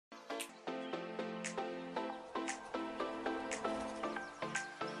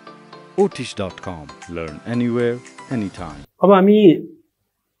Ottish.com. Learn anywhere, anytime. अब हामी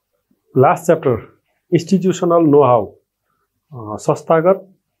last chapter institutional know how संस्थागत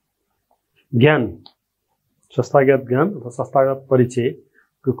ज्ञान अथवा संस्थागत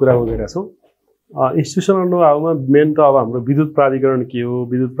परिचयको कुरा गरिरहेका छौँ। इन्स्टिट्युसनल नो हाउमा मेन त अब हाम्रो विद्युत प्राधिकरण के हो,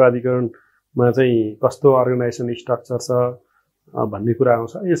 विद्युत प्राधिकरणमा चाहिँ कस्तो अर्गनाइजेसन स्ट्रक्चर छ भन्ने कुरा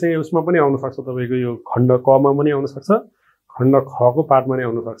आउँछ। यसै उसमा पनि आउन सक्छ, तपाईँको यो खण्ड कमा पनि आउन सक्छ, खण्ड खको पार्टमा पनि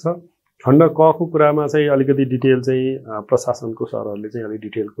आउन सक्छ। खण्ड कको कुरामा चाहिँ अलिकति डिटेल चाहिँ प्रशासनको सरहरूले चाहिँ अलिक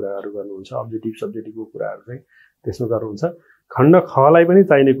डिटेल कुराहरू गर्नुहुन्छ, अब्जेक्टिभ सब्जेक्टिभको कुराहरू चाहिँ त्यसमा गर्नुहुन्छ। खण्ड खलाई पनि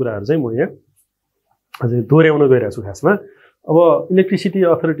चाहिने कुराहरू चाहिँ म यहाँ अझै दोहोऱ्याउन गइरहेको छु। खासमा अब इलेक्ट्रिसिटी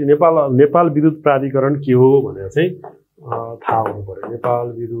अथोरिटी नेपाल विद्युत प्राधिकरण के हो भनेर चाहिँ थाहा हुनु पर्यो। नेपाल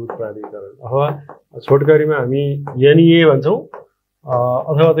विद्युत प्राधिकरण अथवा छोटकरीमा हामी NEA भन्छौँ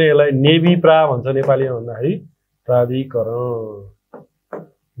अथवा चाहिँ यसलाई नेभी प्रा भन्छ नेपालीमा भन्दाखेरि प्राधिकरण।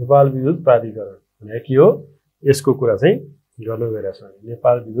 नेपाल विद्युत प्राधिकरण भने के हो यसको कुरा चाहिँ गर्न गइरहेको छ हामी।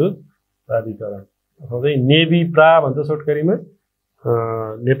 नेपाल विद्युत प्राधिकरण अथवा चाहिँ नेभी प्रा भन्छ छोटकरीमा,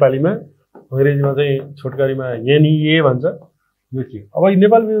 नेपालीमा। अङ्ग्रेजीमा चाहिँ छोटकरीमा NEA भन्छ। यो के अब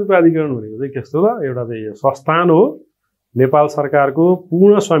नेपाल विद्युत प्राधिकरण भनेको चाहिँ कस्तो त, एउटा चाहिँ यो संस्थान हो, नेपाल सरकारको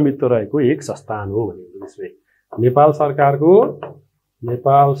पूर्ण स्वामित्व रहेको एक संस्थान हो भनेको त्यसमै। नेपाल सरकारको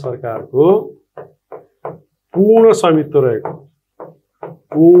पूर्ण स्वामित्व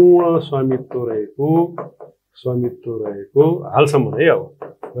रहेको हालसम्म है अब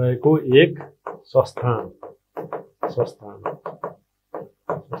रहेको एक संस्थान हो।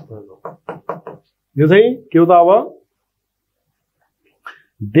 यो चाहिँ के हो त, अब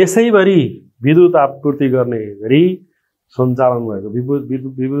देशैभरि विद्युत आपूर्ति गर्ने गरी सञ्चालन भएको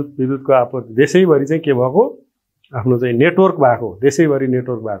विद्युतको आपूर्ति देशैभरि चाहिँ के भएको, आफ्नो चाहिँ नेटवर्क भएको, देशैभरि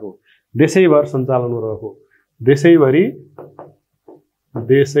नेटवर्क भएको, देशैभर सञ्चालनमा रहेको, देशैभरि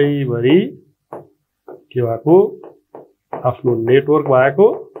के भएको आफ्नो नेटवर्क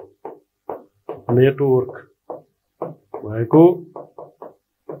भएको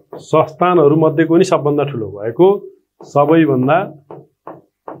संस्थानहरू मध्येको नि सबभन्दा ठुलो भएको, सबैभन्दा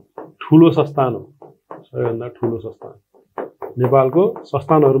ठुलो संस्थान हो। सबैभन्दा ठुलो संस्थान नेपालको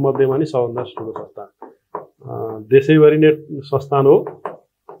संस्थानहरू मध्येमा नि सबभन्दा ठुलो संस्थान, देशैभरि नेट संस्थान हो।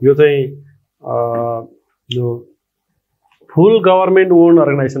 यो चाहिँ यो फुल गभर्मेन्ट ओन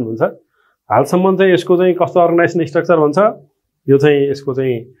अर्गनाइजेसन भन्छ। हालसम्म चाहिँ यसको चाहिँ कस्तो अर्गनाइजेसन स्ट्रक्चर भन्छ, यो चाहिँ यसको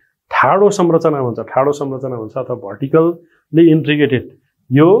चाहिँ ठाडो संरचना भन्छ अथवा भर्टिकल्ली इन्टिग्रेटेड।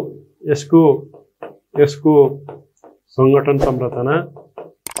 यो यसको संगठन संरचना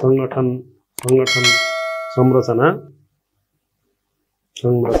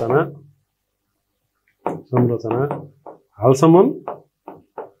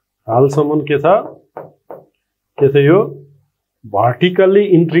हालसम्म के छ यो भर्टिकल्ली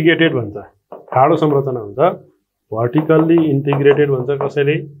इन्टिग्रेटेड भन्छ। ठाडो संरचना हुन्छ, भर्टिकल्ली इन्टिग्रेटेड भन्छ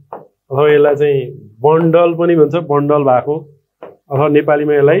कसैले, अथवा यसलाई चाहिँ बन्डल पनि भन्छ, बन्डल भएको, अथवा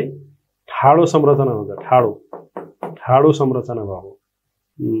नेपालीमा यसलाई ठाडो संरचना भन्छ। ठाडो संरचना भएको,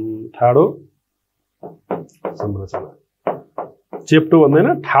 ठाडो संरचना, चेप्टो भन्दैन,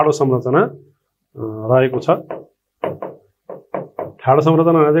 ठाडो संरचना रहेको छ। ठाडो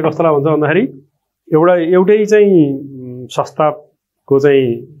संरचना चाहिँ कस्तोलाई भन्छ भन्दाखेरि एउटै चाहिँ संस्थाको चाहिँ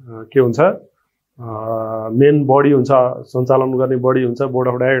के हुन्छ, मेन बडी हुन्छ, सञ्चालन गर्ने बडी हुन्छ, बोर्ड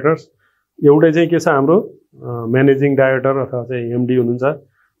अफ डाइरेक्टर्स। एउटै चाहिँ के छ हाम्रो म्यानेजिङ डाइरेक्टर अथवा चाहिँ MD हुनुहुन्छ।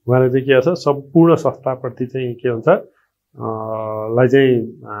 उहाँले चाहिँ के गर्छ, सम्पूर्ण संस्थाप्रति चाहिँ के हुन्छ लाई चाहिँ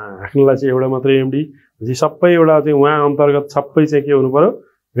हाँक्नलाई चाहिँ एउटा मात्रै MD, सबै एउटा चाहिँ उहाँ अन्तर्गत सबै चाहिँ के हुनु पर्यो,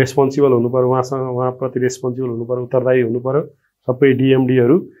 रेस्पोन्सिबल हुनु पर्यो, उहाँप्रति रेस्पोन्सिबल हुनु पर्यो, उत्तरदायी हुनु पर्यो सबै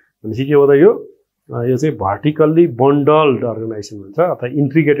DMDहरू। भनेपछि के हो त, यो चाहिँ भर्टिकल्ली बन्डल्ड अर्गनाइजेसन भन्छ अथवा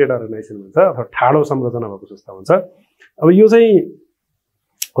इन्टिग्रेटेड अर्गनाइजेसन भन्छ अथवा ठाडो संरचना भएको संस्था भन्छ। अब यो चाहिँ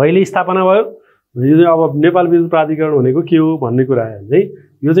कहिले स्थापना भयो, यो चाहिँ अब नेपाल विद्युत प्राधिकरण भनेको के हो भन्ने कुरा आयो भने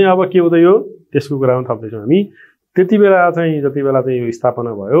यो चाहिँ अब के हो त, यो त्यसको कुरामा थप्दैछौँ हामी। त्यति बेला चाहिँ जति बेला चाहिँ यो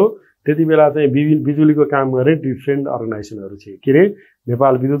स्थापना भयो त्यति बेला चाहिँ बिजुलीको काम गर्ने डिफ्रेन्ट अर्गनाइजेसनहरू थिए। के अरे,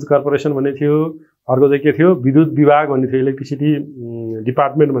 नेपाल विद्युत कर्पोरेसन भन्ने थियो, अर्को चाहिँ के थियो विद्युत विभाग भन्ने थियो, इलेक्ट्रिसिटी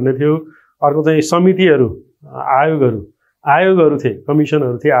डिपार्टमेन्ट भन्ने थियो, अर्को चाहिँ समितिहरू, आयोगहरू थिए,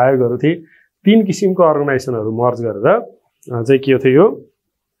 कमिसनहरू थिए, आयोगहरू थिए। 3 किसिमको अर्गनाइजेसनहरू मर्ज गरेर चाहिँ के थियो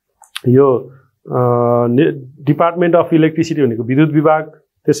यो डिपार्टमेन्ट अफ इलेक्ट्रिसिटी भनेको विद्युत विभाग,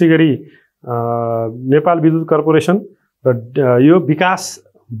 त्यसैगरी नेपाल विद्युत कर्पोरेसन र यो विकास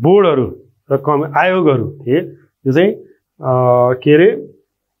बोर्डहरू र आयोगहरू थिए। यो चाहिँ के अरे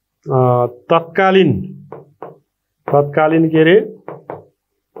तत्कालीन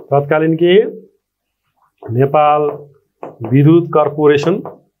के नेपाल विद्युत कर्पोरेसन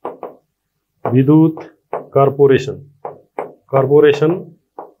विद्युत कर्पोरेसन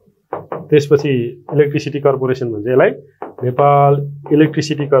त्यसपछि इलेक्ट्रिसिटी कर्पोरेसन भन्छ यसलाई नेपाल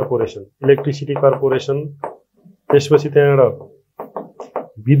इलेक्ट्रिसिटी कर्पोरेसन त्यसपछि त्यहाँबाट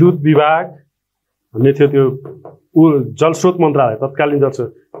विद्युत विभाग भन्ने थियो त्यो जलस्रोत मन्त्रालय तत्कालीन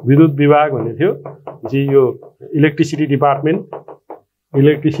जलस्रोत विद्युत विभाग भन्ने थियो जी यो इलेक्ट्रिसिटी डिपार्टमेन्ट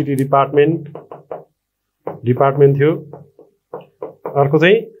थियो अर्को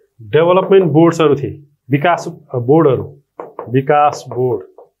चाहिँ डेभलपमेन्ट बोर्ड्सहरु थिए विकास बोर्ड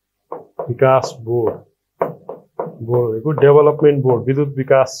भनेको डेभलपमेन्ट बोर्ड विद्युत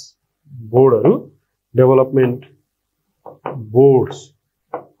विकास बोर्डहरु डेभलपमेन्ट बोर्ड्स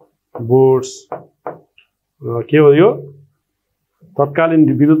के हो यो तत्कालीन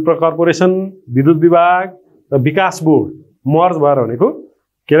विद्युत कर्पोरेसन विद्युत विभाग र विकास बोर्ड मर्ज भएर भनेको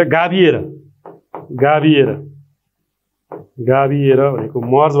के अरे गाभिएर भनेको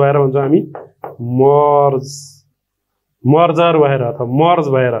मर्ज भएर भन्छ हामी मर्जर भएर अथवा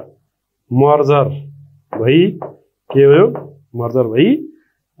मर्जर भई के हो मर्जर भई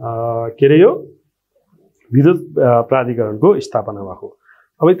के रे यो विद्युत प्राधिकरणको स्थापना भएको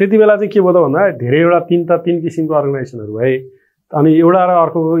अब त्यति बेला चाहिँ के भयो त भन्दा धेरैवटा तीन किसिमको अर्गनाइजेसनहरु भए अनि एउटा र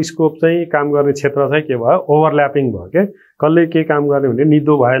अर्कोको स्कोप चाहिँ काम गर्ने क्षेत्र चाहिँ के भयो ओभरल्यापिङ भयो के कसले के काम गर्ने भन्ने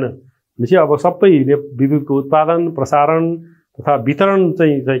निदो भएन भनेपछि अब सबै विद्युतको उत्पादन प्रसारण तथा वितरण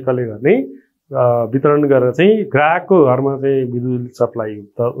चाहिँ कसले गर्ने वितरण गरेर चाहिँ ग्राहकको घरमा चाहिँ विद्युत सप्लाई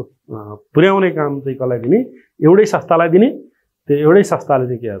पुर्याउने काम चाहिँ कसलाई दिने एउटै संस्थालाई दिने त्यो एउटै संस्थाले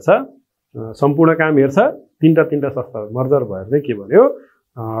चाहिँ के गर्छ सम्पूर्ण काम हेर्छ तीनटा संस्था मर्जर भएर चाहिँ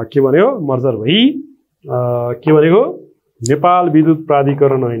के भन्यो मर्जर भई के भनेको नेपाल विद्युत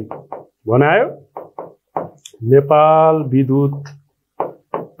प्राधिकरण ऐन बनायो नेपाल विद्युत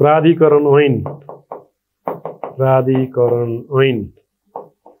प्राधिकरण ऐन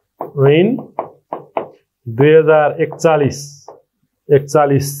 2041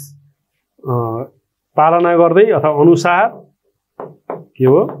 पालना गर्दै अथवा अनुसार के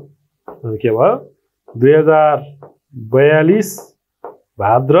भयो 2042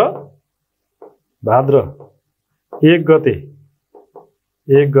 भाद्र 1 गते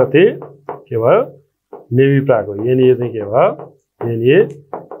के भयो नेभी प्राको NEA चाहिँ के भयो NEA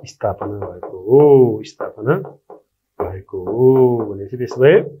स्थापना भएको हो भनेपछि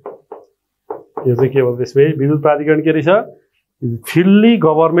त्यसै यो चाहिँ के भयो त्यसै विद्युत प्राधिकरण के रहेछ फुल्ली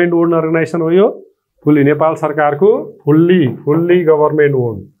गभर्नमेन्ट ओन्ड अर्गनाइजेसन हो यो फुल्ली नेपाल सरकारको फुल्ली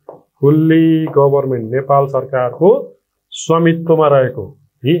गभर्नमेन्ट नेपाल सरकारको स्वामित्वमा रहेको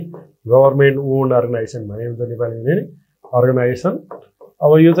है गभर्नमेन्ट ओन्ड अर्गनाइजेसन भने हुन्छ नेपालीमा नि अर्गनाइजेसन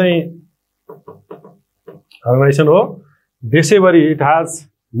अब यो चाहिँ अर्गनाइजेसन हो देशैभरि it has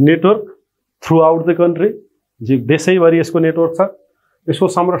network through out the country देशैभरि यसको नेटवर्क छ यसको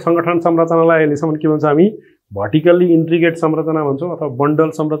संगठन संरचनालाई अहिलेसम्म के भन्छ हामी भर्टिकल्ली इन्ट्रिग्रेट संरचना भन्छौँ अथवा बन्डल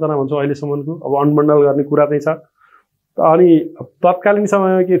संरचना भन्छौँ अहिलेसम्मको अब अनबन्डल गर्ने कुरा चाहिँ छ अनि तत्कालीन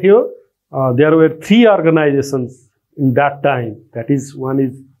समयमा के थियो there were 3 organisations in that time that is one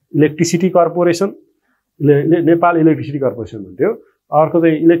is electricity corporation Nepal electricity corporation भन्थ्यो अर्को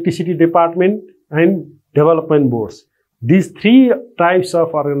चाहिँ electricity department and development boards this 3 types of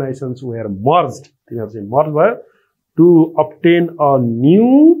organisations where merged तिनीहरु चाहिँ मर्ज भयो to obtain a new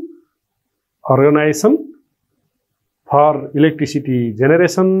organization for electricity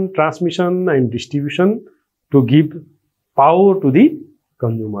generation, transmission and distribution to give power to the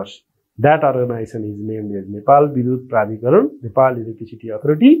consumers. That organization is named as Nepal Vidyut Pradhikaran, Nepal Electricity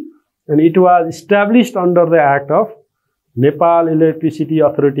Authority, and it was established under the act of Nepal Electricity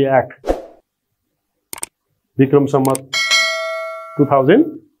Authority Act, Vikram Samvat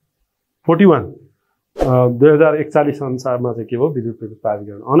 2041. 2041 अनुसारमा चाहिँ के भयो विद्युत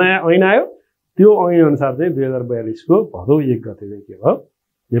प्राधिकरण ऐन आयो त्यो ऐन अनुसार चाहिँ 2042 को भदौ 1 गते चाहिँ के भयो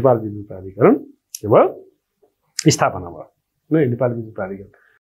नेपाल विद्युत प्राधिकरण के भयो स्थापना भयो नेपाल विद्युत प्राधिकरण